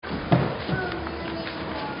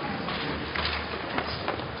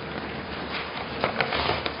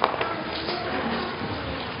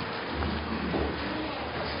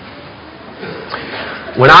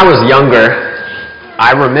When I was younger,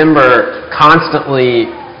 I remember constantly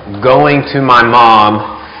going to my mom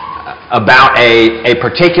about a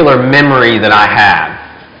particular memory that I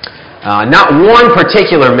had. Not one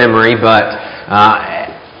particular memory, but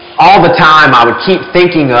all the time I would keep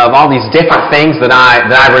thinking of all these different things that I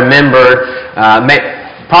remembered.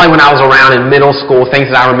 Probably when I was around in middle school,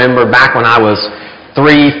 things that I remember back when I was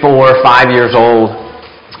 3, 4, 5 years old.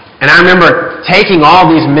 And I remember taking all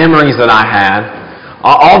these memories that I had,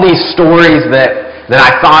 all these stories that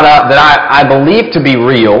I thought up, that I believed to be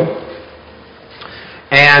real,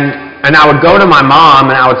 and I would go to my mom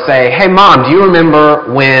and I would say, "Hey Mom, do you remember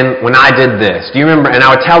when I did this? Do you remember?" And I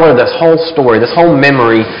would tell her this whole story, this whole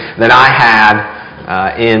memory that I had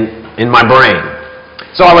in my brain.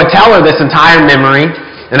 So I would tell her this entire memory,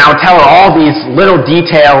 and I would tell her all these little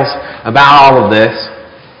details about all of this,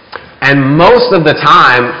 and most of the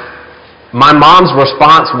time, my mom's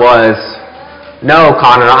response was, "No,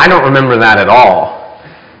 Connor, I don't remember that at all."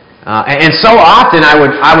 And so often I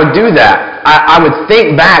would do that. I would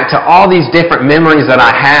think back to all these different memories that I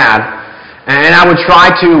had, and I would try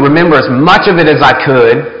to remember as much of it as I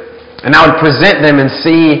could, and I would present them and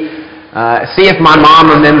see if my mom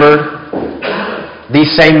remembered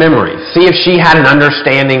these same memories. See if she had an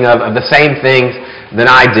understanding of the same things that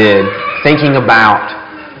I did, thinking about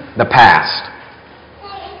the past.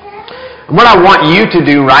 And what I want you to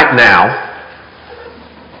do right now,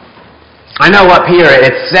 I know up here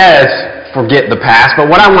it says forget the past, but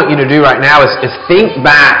what I want you to do right now is think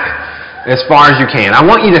back as far as you can. I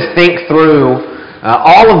want you to think through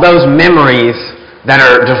all of those memories that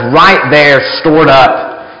are just right there stored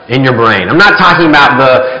up in your brain. I'm not talking about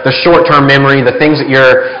the short-term memory, the things that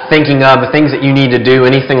you're thinking of, the things that you need to do,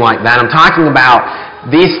 anything like that. I'm talking about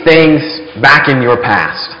these things back in your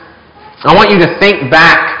past. I want you to think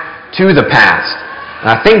back to the past.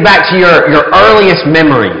 Think back to your earliest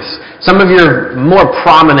memories. Some of your more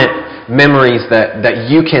prominent memories that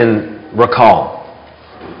you can recall.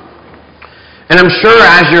 And I'm sure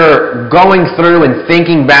as you're going through and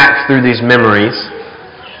thinking back through these memories,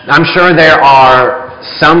 I'm sure there are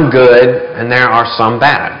some good and there are some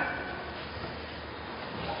bad.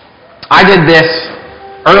 I did this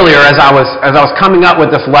earlier as I was coming up with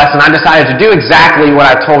this lesson. I decided to do exactly what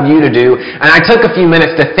I told you to do, and I took a few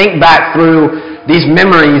minutes to think back through these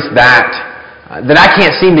memories that I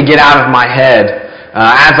can't seem to get out of my head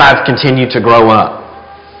as I've continued to grow up.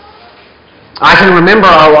 I can remember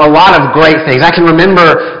a lot of great things. I can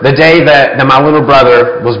remember the day that my little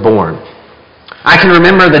brother was born. I can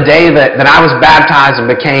remember the day that I was baptized and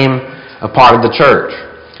became a part of the church.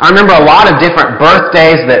 I remember a lot of different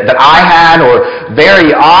birthdays that I had, or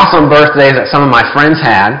very awesome birthdays that some of my friends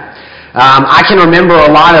had. I can remember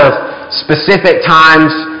a lot of specific times,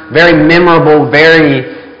 very memorable,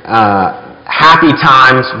 very happy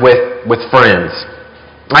times with friends.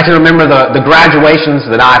 I can remember the graduations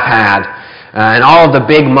that I've had and all of the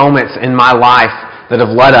big moments in my life that have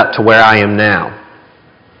led up to where I am now.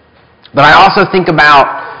 But I also think about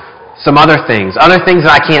some other things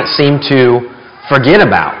that I can't seem to forget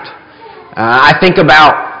about. I think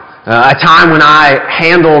about a time when I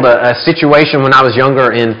handled a situation when I was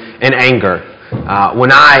younger in anger,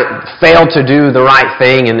 when I failed to do the right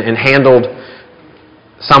thing and handled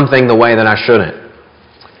something the way that I shouldn't.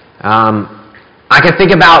 I can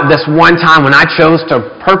think about this one time when I chose to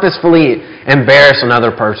purposefully embarrass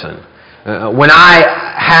another person. When I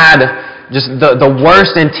had just the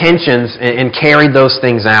worst intentions and carried those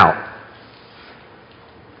things out.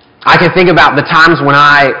 I can think about the times when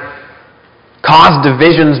I caused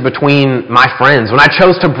divisions between my friends, when I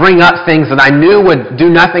chose to bring up things that I knew would do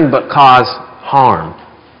nothing but cause harm.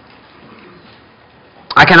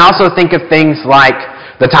 I can also think of things like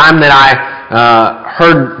the time that I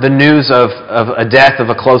heard the news of a death of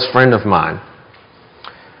a close friend of mine.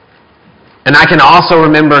 And I can also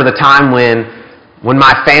remember the time when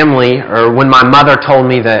my family, or when my mother told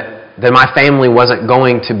me that my family wasn't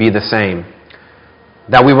going to be the same,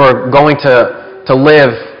 that we were going to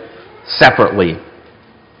live separately.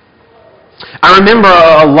 I remember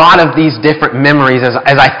a lot of these different memories as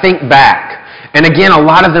I think back. And again, a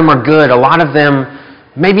lot of them are good, a lot of them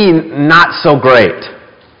maybe not so great.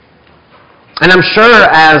 And I'm sure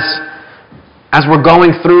as we're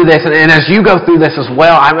going through this, and as you go through this as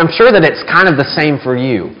well, I'm sure that it's kind of the same for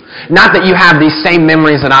you. Not that you have these same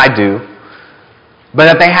memories that I do, but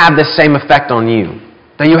that they have this same effect on you.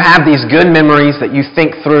 That you have these good memories that you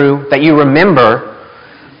think through, that you remember,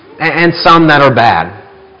 and some that are bad.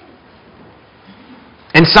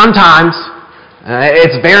 And sometimes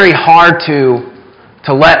it's very hard to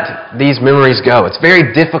let these memories go. It's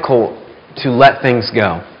very difficult to let things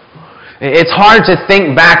go. It's hard to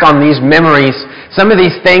think back on these memories, some of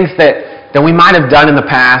these things that we might have done in the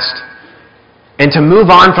past, and to move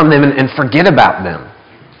on from them and forget about them.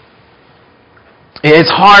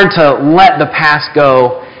 It's hard to let the past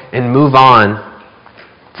go and move on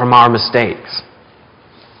from our mistakes.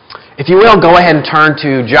 If you will, go ahead and turn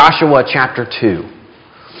to Joshua chapter 2.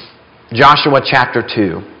 Joshua chapter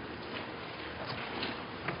 2.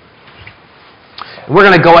 We're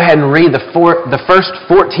going to go ahead and read the first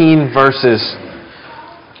 14 verses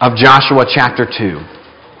of Joshua chapter 2.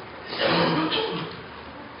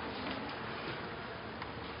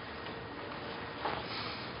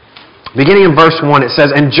 Beginning in verse 1, it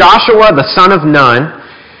says, "And Joshua the son of Nun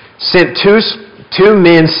sent two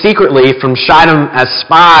men secretly from Shittim as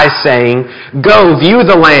spies, saying, 'Go view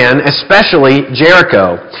the land, especially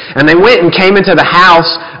Jericho.' And they went and came into the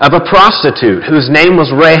house of a prostitute, whose name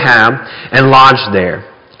was Rahab, and lodged there.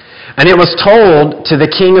 And it was told to the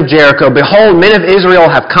king of Jericho, 'Behold, men of Israel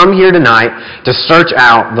have come here tonight to search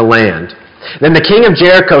out the land.' Then the king of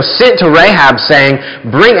Jericho sent to Rahab, saying,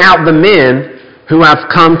 'Bring out the men who have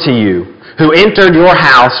come to you, who entered your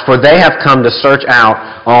house, for they have come to search out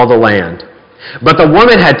all the land.' But the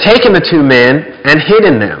woman had taken the 2 men and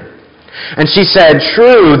hidden them. And she said,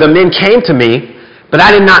 'True, the men came to me, but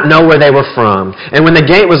I did not know where they were from. And when the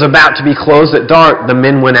gate was about to be closed at dark, the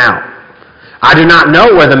men went out. I do not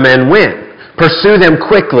know where the men went. Pursue them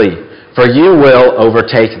quickly, for you will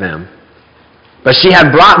overtake them.' But she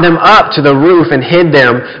had brought them up to the roof and hid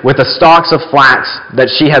them with the stalks of flax that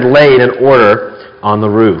she had laid in order on the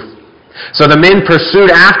roof. So the men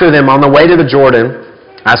pursued after them on the way to the Jordan,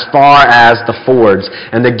 as far as the fords,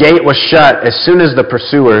 and the gate was shut as soon as the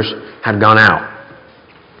pursuers had gone out.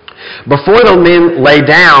 Before the men lay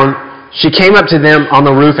down, she came up to them on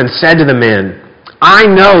the roof and said to the men, 'I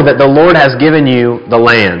know that the Lord has given you the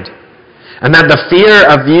land, and that the fear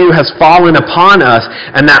of you has fallen upon us,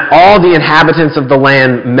 and that all the inhabitants of the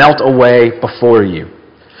land melt away before you.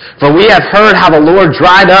 For we have heard how the Lord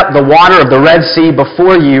dried up the water of the Red Sea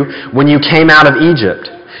before you when you came out of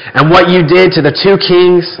Egypt, and what you did to the 2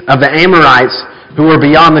 kings of the Amorites who were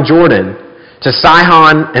beyond the Jordan, to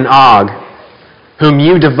Sihon and Og, whom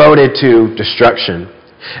you devoted to destruction.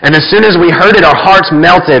 And as soon as we heard it, our hearts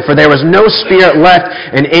melted, for there was no spirit left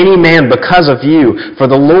in any man because of you. For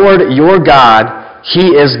the Lord your God,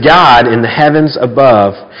 He is God in the heavens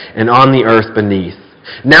above and on the earth beneath.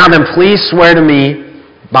 Now then, please swear to me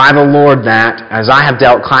by the Lord that, as I have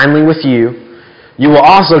dealt kindly with you, you will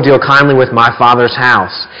also deal kindly with my father's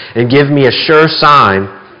house, and give me a sure sign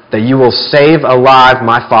that you will save alive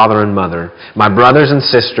my father and mother, my brothers and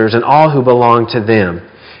sisters, and all who belong to them,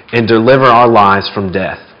 and deliver our lives from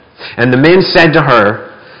death.' And the men said to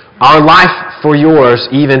her, 'Our life for yours,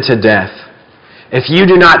 even to death. If you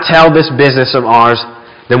do not tell this business of ours,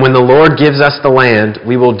 then when the Lord gives us the land,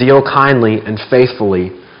 we will deal kindly and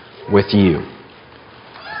faithfully with you.'"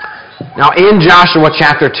 Now in Joshua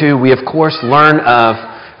chapter 2, we of course learn of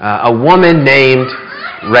a woman named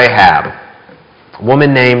Rahab. A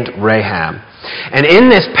woman named Rahab. And in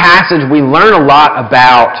this passage, we learn a lot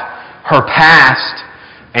about her past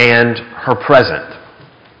and her present.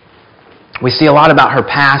 We see a lot about her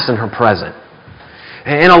past and her present.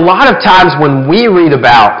 And a lot of times when we read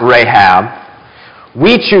about Rahab,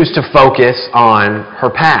 we choose to focus on her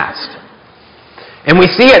past. And we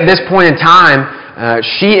see at this point in time,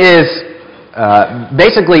 she is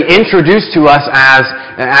basically introduced to us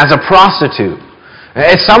as a prostitute,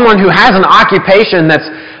 as someone who has an occupation that's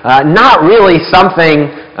not really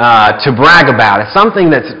something to brag about. It's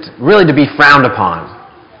something that's really to be frowned upon.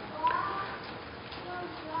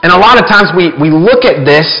 And a lot of times we look at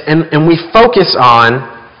this and we focus on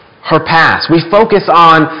her past. We focus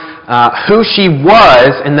on who she was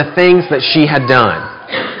and the things that she had done.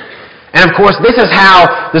 And of course, this is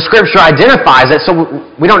how the Scripture identifies it, so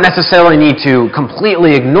we don't necessarily need to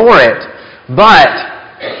completely ignore it, but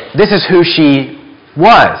this is who she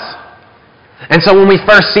was. And so when we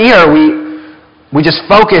first see her, we just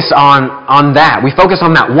focus on that. We focus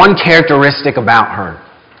on that one characteristic about her.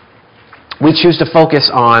 We choose to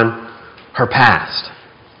focus on her past.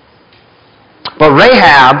 But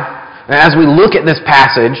Rahab, as we look at this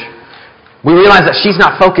passage, we realize that she's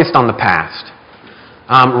not focused on the past.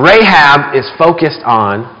 Rahab is focused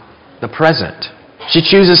on the present. She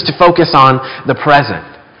chooses to focus on the present.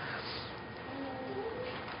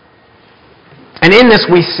 And in this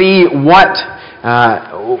we see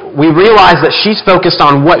we realize that she's focused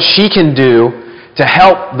on what she can do to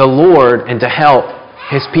help the Lord and to help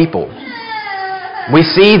His people. We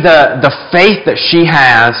see the faith that she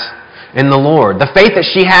has in the Lord, the faith that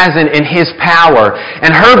she has in His power,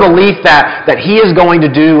 and her belief that He is going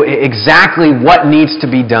to do exactly what needs to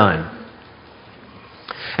be done.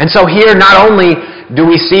 And so here, not only do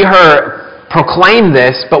we see her proclaim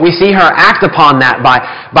this, but we see her act upon that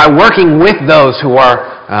by working with those who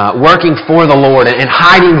are working for the Lord and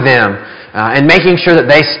hiding them and making sure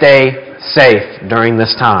that they stay safe during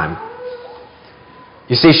this time.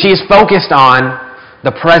 You see, she's focused on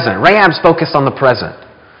the present. Rahab's focused on the present.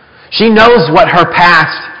 She knows what her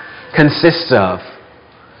past consists of,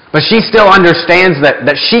 but she still understands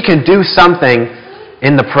that she can do something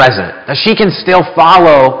in the present, that she can still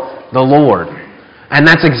follow the Lord. And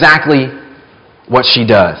that's exactly what she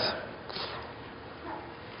does.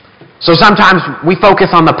 So sometimes we focus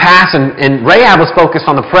on the past, and Rahab was focused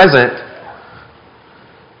on the present,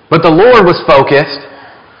 but the Lord was focused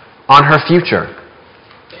on her future.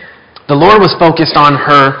 The Lord was focused on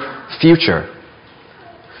her future.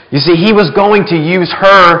 You see, He was going to use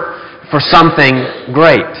her for something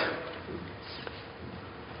great.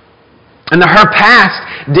 And her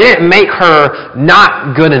past didn't make her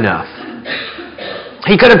not good enough.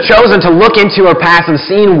 He could have chosen to look into her past and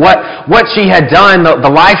seen what she had done,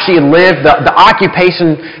 the life she had lived, the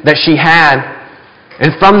occupation that she had,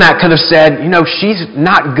 and from that could have said, she's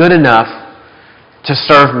not good enough to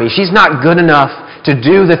serve me. She's not good enough to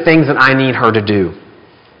do the things that I need her to do.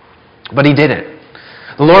 But He didn't.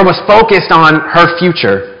 The Lord was focused on her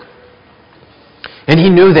future, and He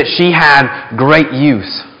knew that she had great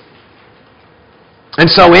use. And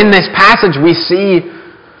so in this passage we see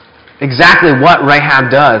exactly what Rahab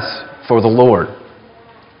does for the Lord.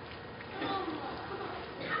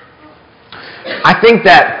 I think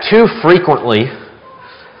that too frequently,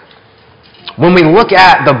 when we look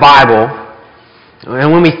at the Bible,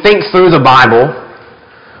 and when we think through the Bible,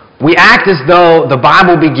 we act as though the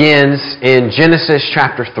Bible begins in Genesis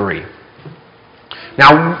chapter 3.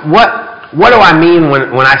 Now, what do I mean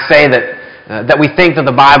when I say that we think that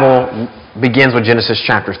the Bible begins with Genesis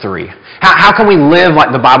chapter 3? How can we live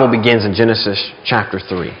like the Bible begins in Genesis chapter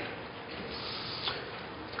 3?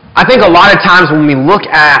 I think a lot of times when we look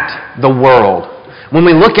at the world, when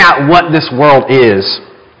we look at what this world is,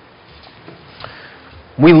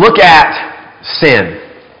 we look at sin.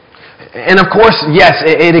 And of course, yes,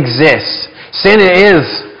 it exists. Sin is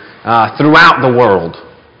throughout the world.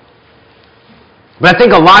 But I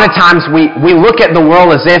think a lot of times we look at the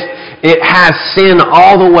world as if it has sin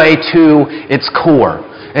all the way to its core.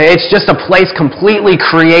 It's just a place completely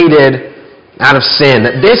created out of sin.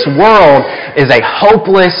 That this world is a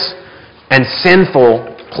hopeless and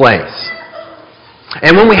sinful place.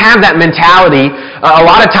 And when we have that mentality, a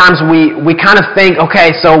lot of times we kind of think,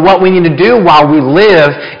 okay, so what we need to do while we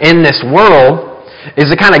live in this world is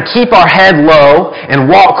to kind of keep our head low and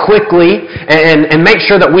walk quickly and make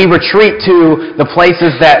sure that we retreat to the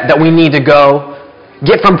places that we need to go.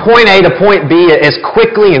 Get from point A to point B as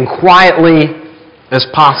quickly and quietly as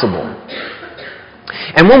possible.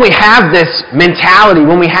 And when we have this mentality,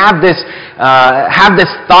 when we have this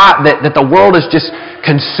thought that the world is just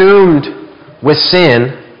consumed with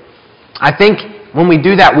sin, I think when we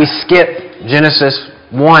do that, we skip Genesis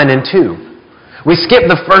 1 and 2. We skip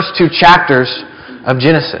the first two chapters of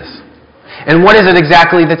Genesis. And what is it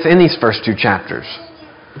exactly that's in these first two chapters?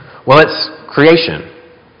 Well, it's creation.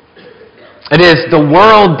 It is the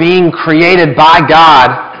world being created by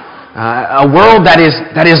God, a world that is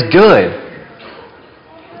good,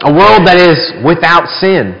 a world that is without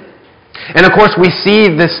sin. And of course, we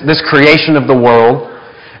see this creation of the world,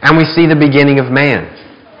 and we see the beginning of man.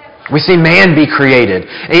 We see man be created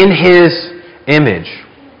in His image.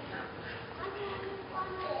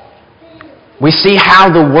 We see how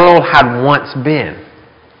the world had once been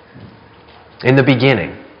in the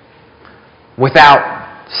beginning, without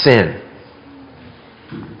sin.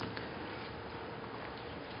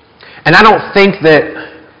 And I don't think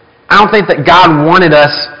that God wanted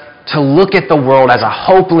us to look at the world as a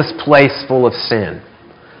hopeless place full of sin.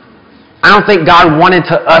 I don't think God wanted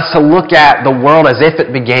us to look at the world as if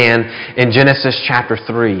it began in Genesis chapter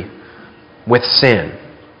 3 with sin.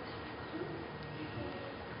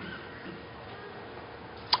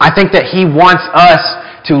 I think that He wants us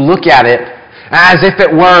to look at it as if it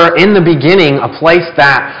were in the beginning a place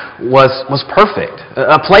that was perfect,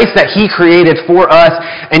 a place that He created for us.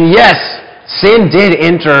 And yes, sin did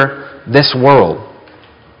enter this world.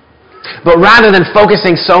 But rather than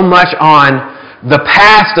focusing so much on the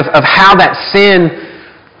past of how that sin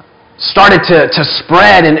started to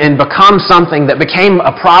spread and become something that became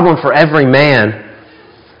a problem for every man,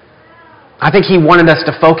 I think He wanted us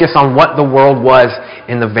to focus on what the world was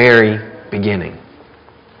in the very beginning.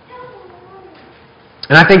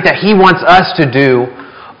 And I think that He wants us to do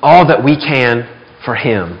all that we can for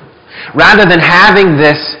Him. Rather than having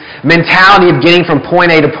this mentality of getting from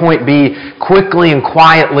point A to point B quickly and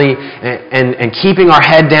quietly and keeping our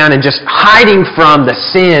head down and just hiding from the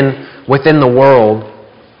sin within the world,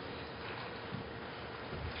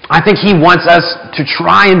 I think He wants us to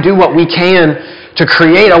try and do what we can to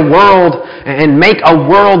create a world and make a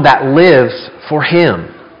world that lives for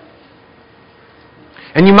Him.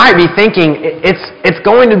 And you might be thinking, it's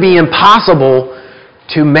going to be impossible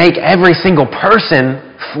to make every single person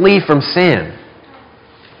flee from sin.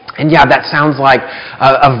 And yeah, that sounds like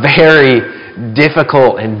a very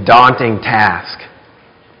difficult and daunting task.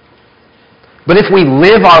 But if we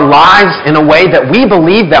live our lives in a way that we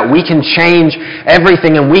believe that we can change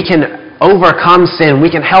everything and we can overcome sin,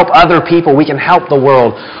 we can help other people, we can help the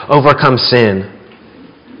world overcome sin,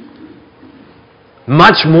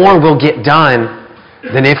 much more will get done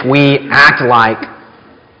than if we act like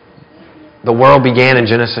the world began in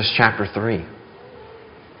Genesis chapter 3.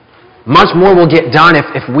 Much more will get done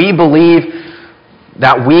if we believe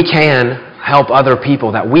that we can help other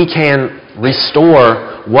people, that we can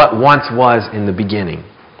restore what once was in the beginning.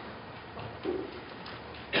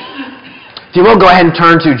 If you will, go ahead and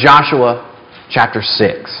turn to Joshua chapter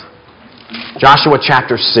 6. Joshua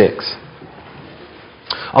chapter 6.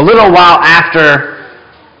 A little while after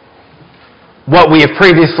what we have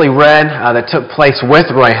previously read that took place with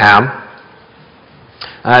Rahab,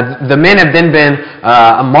 the men have then been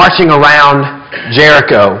marching around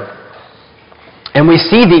Jericho. And we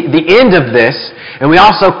see the end of this, and we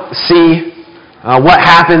also see what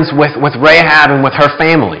happens with Rahab and with her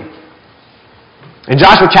family. In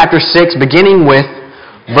Joshua chapter 6, beginning with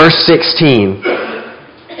verse 16.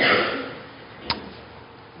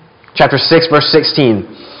 Chapter 6, verse 16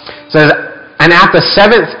 says, "And at the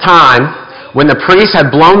seventh time, when the priests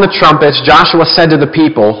had blown the trumpets, Joshua said to the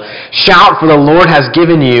people, 'Shout, for the Lord has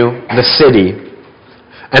given you the city.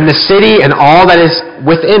 And the city and all that is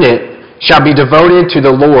within it shall be devoted to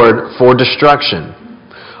the Lord for destruction.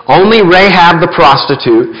 Only Rahab the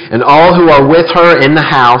prostitute and all who are with her in the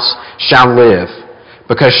house shall live,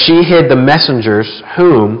 because she hid the messengers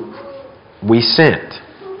whom we sent.'"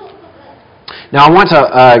 Now I want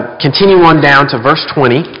to continue on down to verse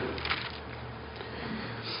 20.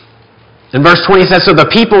 In verse 20 it says, "So the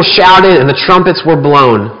people shouted and the trumpets were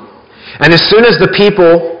blown. And as soon as the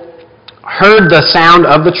people heard the sound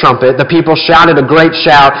of the trumpet, the people shouted a great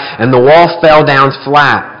shout, and the wall fell down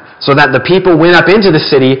flat, so that the people went up into the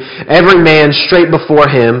city, every man straight before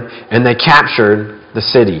him, and they captured the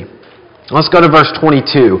city." Let's go to verse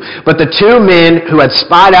 22. "But the two men who had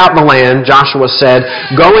spied out the land, Joshua said,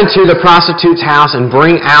 'Go into the prostitute's house and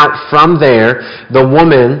bring out from there the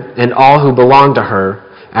woman and all who belong to her,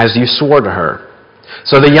 as you swore to her.'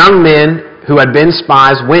 So the young men who had been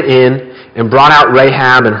spies went in and brought out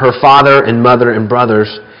Rahab and her father and mother and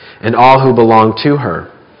brothers and all who belonged to her.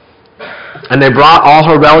 And they brought all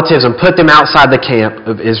her relatives and put them outside the camp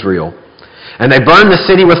of Israel. And they burned the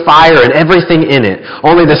city with fire and everything in it.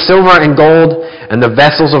 Only the silver and gold and the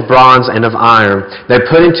vessels of bronze and of iron they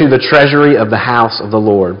put into the treasury of the house of the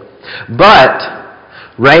Lord. But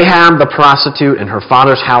Rahab the prostitute and her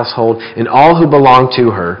father's household and all who belonged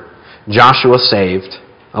to her, Joshua saved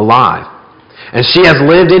alive. And she has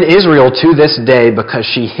lived in Israel to this day because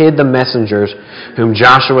she hid the messengers whom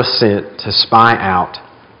Joshua sent to spy out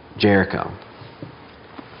Jericho."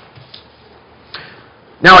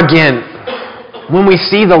 Now again, when we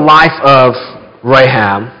see the life of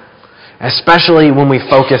Rahab, especially when we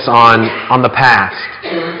focus on the past,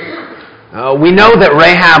 we know that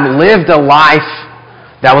Rahab lived a life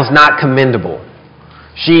that was not commendable.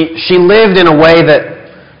 She lived in a way that,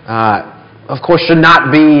 of course, should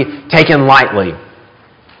not be taken lightly.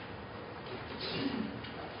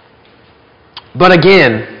 But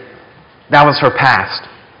again, that was her past.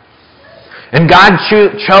 And God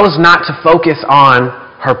chose not to focus on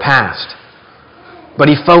her past, but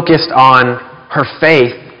He focused on her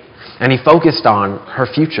faith, and He focused on her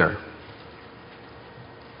future.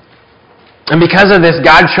 And because of this,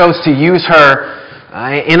 God chose to use her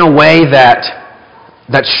in a way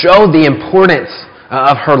that showed the importance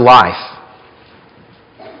of her life.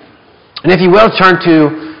 And if you will, turn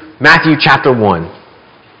to Matthew chapter 1.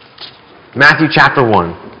 Matthew chapter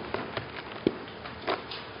 1.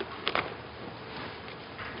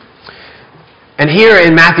 And here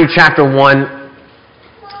in Matthew chapter 1,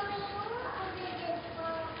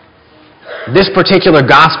 this particular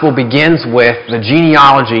gospel begins with the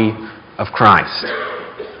genealogy of Christ.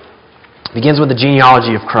 It begins with the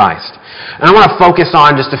genealogy of Christ. And I want to focus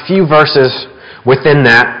on just a few verses within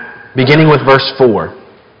that, beginning with verse 4.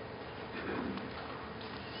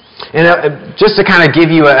 And just to kind of give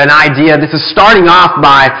you an idea, this is starting off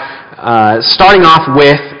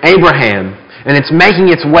with Abraham. And it's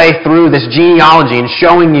making its way through this genealogy and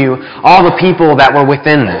showing you all the people that were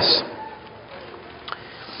within this.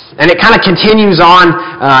 And it kind of continues on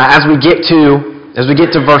as we get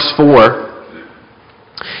to verse 4.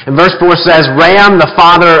 And verse 4 says, Ram the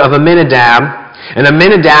father of Amminadab, and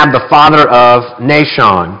Amminadab the father of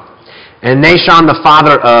Nahshon, and Nahshon the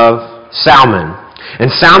father of Salmon,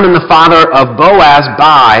 and Salmon the father of Boaz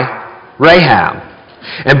by Rahab,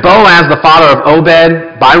 and Boaz the father of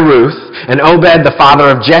Obed by Ruth, and Obed the father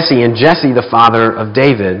of Jesse, and Jesse the father of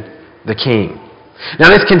David the king. Now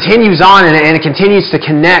this continues on, and it continues to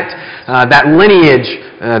connect that lineage,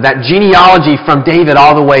 that genealogy from David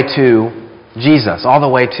all the way to Jesus, all the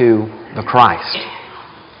way to the Christ.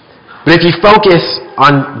 But if you focus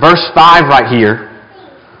on verse 5 right here,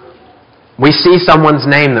 we see someone's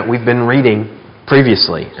name that we've been reading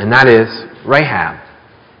previously, and that is Rahab.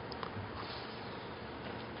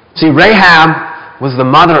 See, Rahab was the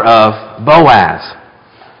mother of Boaz,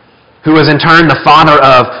 who was in turn the father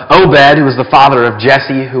of Obed, who was the father of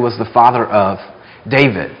Jesse, who was the father of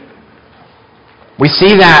David. We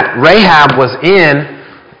see that Rahab was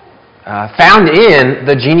found in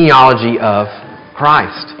the genealogy of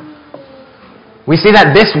Christ. We see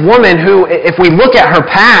that this woman who, if we look at her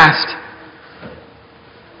past,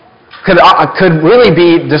 could really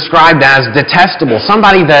be described as detestable.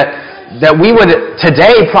 Somebody that we would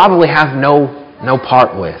today probably have no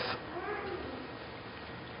part with.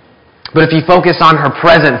 But if you focus on her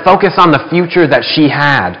present, focus on the future that she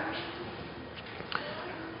had,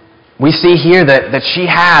 we see here that she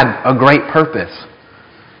had a great purpose.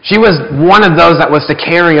 She was one of those that was to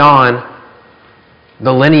carry on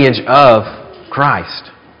the lineage of Christ.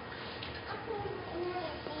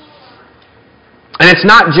 And it's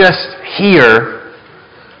not just here,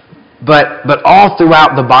 but all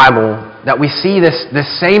throughout the Bible that we see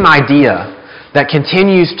this same idea that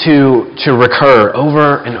continues to recur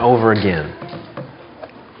over and over again.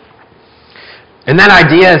 And that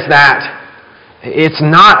idea is that it's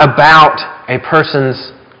not about a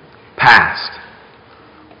person's past.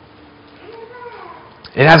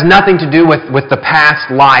 It has nothing to do with the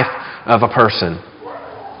past life of a person.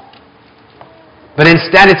 But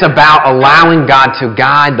instead it's about allowing God to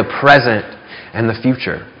guide the present and the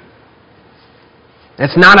future.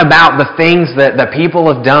 It's not about the things that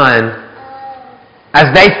people have done as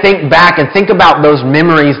they think back and think about those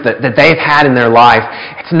memories that they've had in their life.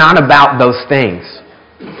 It's not about those things.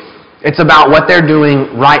 It's about what they're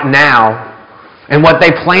doing right now and what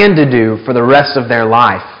they plan to do for the rest of their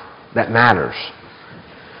life that matters.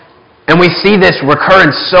 And we see this recur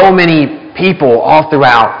in so many people all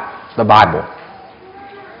throughout the Bible.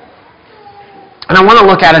 And I want to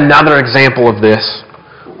look at another example of this,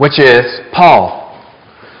 which is Paul.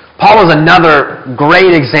 Paul is another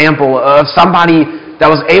great example of somebody that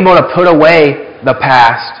was able to put away the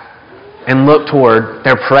past and look toward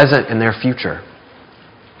their present and their future.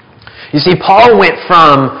 You see, Paul went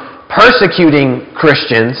from persecuting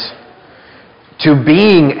Christians to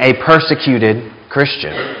being a persecuted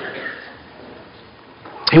Christian.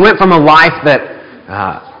 He went from a life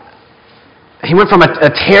he went from a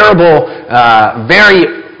terrible, very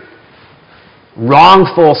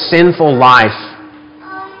wrongful, sinful life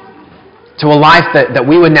to a life that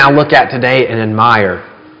we would now look at today and admire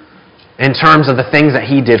in terms of the things that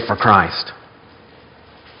he did for Christ.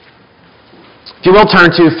 If you will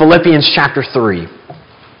turn to Philippians chapter 3.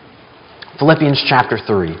 Philippians chapter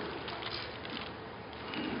 3.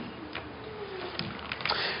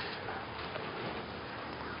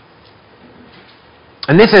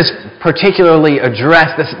 And this is particularly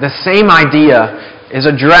addressed, the same idea is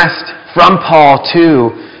addressed from Paul to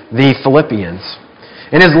the Philippians.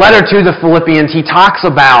 In his letter to the Philippians, he talks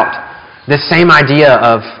about this same idea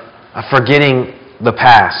of forgetting the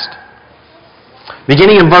past.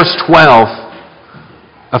 Beginning in verse 12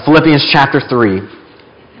 of Philippians chapter 3,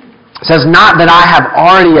 it says, "Not that I have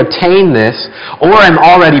already obtained this or am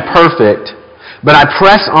already perfect, but I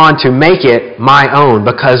press on to make it my own,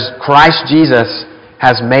 because Christ Jesus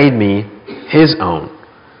has made me His own.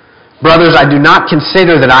 Brothers, I do not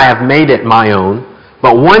consider that I have made it my own,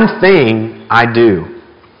 but one thing I do,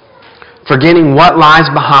 forgetting what lies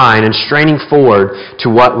behind and straining forward to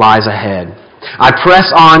what lies ahead. I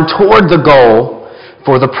press on toward the goal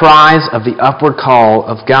for the prize of the upward call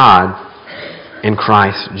of God in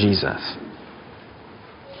Christ Jesus."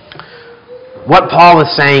 What Paul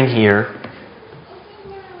is saying here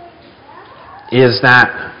is that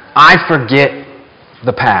I forget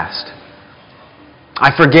the past. I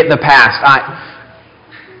forget the past.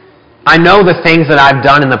 I know the things that I've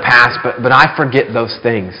done in the past, but I forget those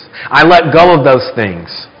things. I let go of those things.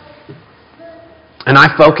 And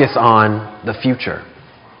I focus on the future.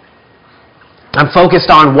 I'm focused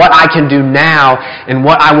on what I can do now and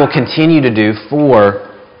what I will continue to do for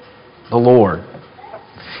the Lord.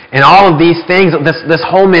 And all of these things, this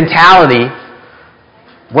whole mentality,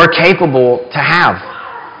 we're capable to have.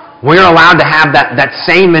 We're allowed to have that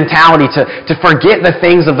same mentality to forget the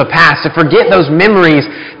things of the past, to forget those memories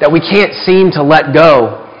that we can't seem to let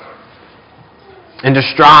go, and to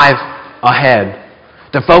strive ahead,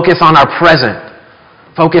 to focus on our present,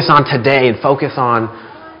 focus on today, and focus on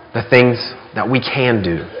the things that we can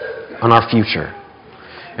do on our future.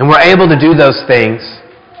 And we're able to do those things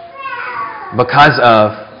because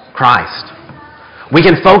of Christ. We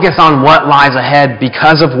can focus on what lies ahead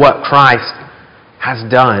because of what Christ has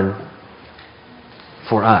done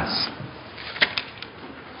for us.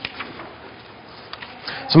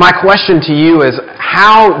 So my question to you is,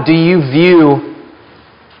 how do you view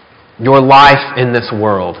your life in this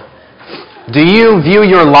world? Do you view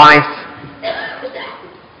your life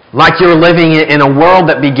like you're living in a world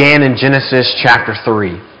that began in Genesis chapter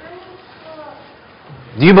 3?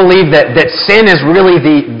 Do you believe that sin is really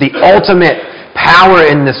the ultimate power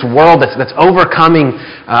in this world that's overcoming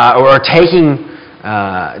or taking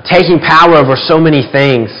power over so many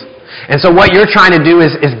things? And so what you're trying to do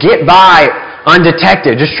is get by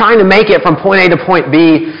undetected, just trying to make it from point A to point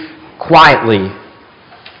B quietly.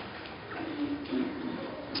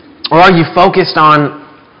 Or are you focused on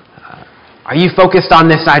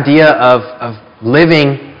this idea of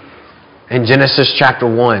living in Genesis chapter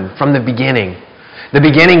 1 from the beginning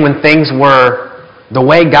when things were the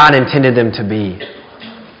way God intended them to be?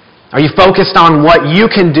 Are you focused on what you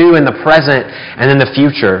can do in the present and in the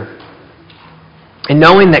future, and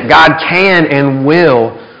knowing that God can and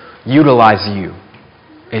will utilize you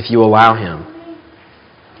if you allow Him?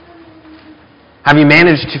 Have you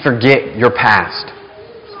managed to forget your past?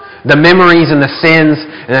 The memories and the sins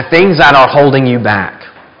and the things that are holding you back.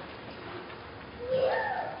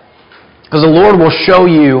 Because the Lord will show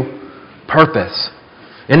you purpose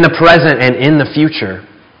in the present and in the future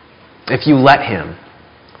if you let Him.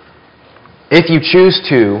 If you choose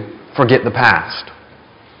to forget the past.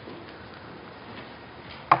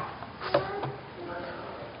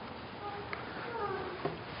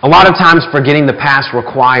 A lot of times forgetting the past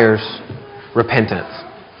requires repentance.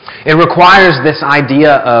 It requires this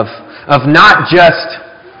idea of not just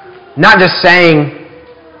saying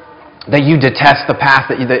that you detest the past,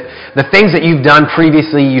 that the things that you've done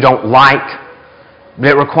previously you don't like, but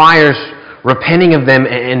it requires repenting of them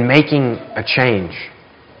and making a change.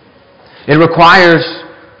 It requires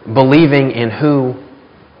believing in who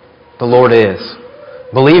the Lord is,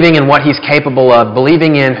 believing in what He's capable of,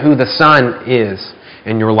 believing in who the Son is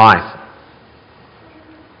in your life.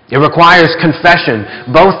 It requires confession,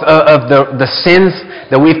 both of the sins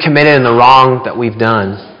that we've committed and the wrong that we've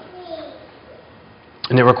done.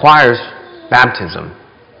 And it requires baptism.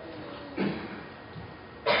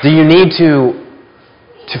 Do you need to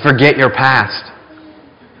forget your past?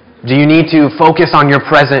 Do you need to focus on your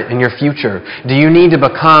present and your future? Do you need to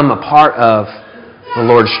become a part of the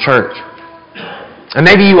Lord's church? And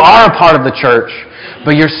maybe you are a part of the church,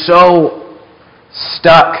 but you're so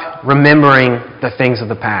stuck remembering the things of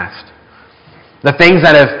the past. The things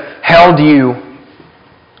that have held you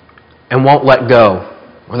and won't let go.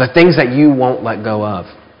 Or the things that you won't let go of.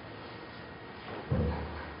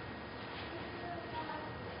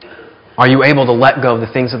 Are you able to let go of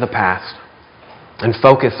the things of the past and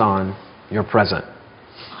focus on your present?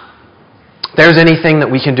 If there's anything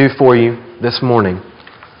that we can do for you this morning,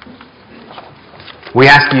 we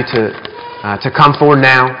ask you to come forward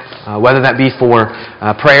now, whether that be for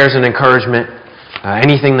prayers and encouragement,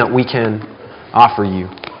 anything that we can offer you.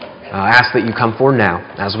 Ask that you come forward now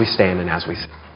as we stand and as we sing.